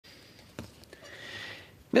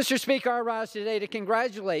Mr. Speaker, I rise today to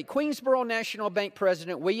congratulate Queensboro National Bank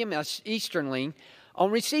President William Easterlin on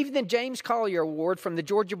receiving the James Collier Award from the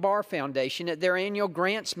Georgia Bar Foundation at their annual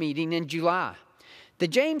grants meeting in July. The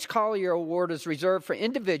James Collier Award is reserved for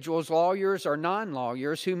individuals, lawyers, or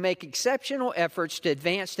non-lawyers who make exceptional efforts to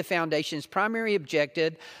advance the Foundation's primary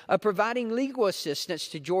objective of providing legal assistance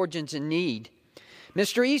to Georgians in need.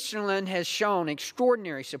 Mr. Easterlin has shown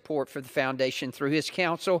extraordinary support for the Foundation through his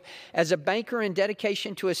counsel as a banker and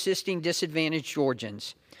dedication to assisting disadvantaged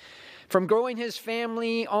Georgians. From growing his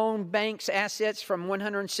family-owned bank's assets from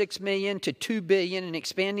 $106 million to $2 billion and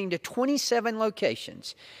expanding to 27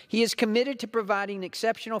 locations, he is committed to providing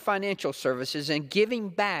exceptional financial services and giving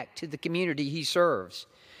back to the community he serves.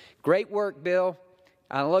 Great work, Bill.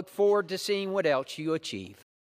 I look forward to seeing what else you achieve.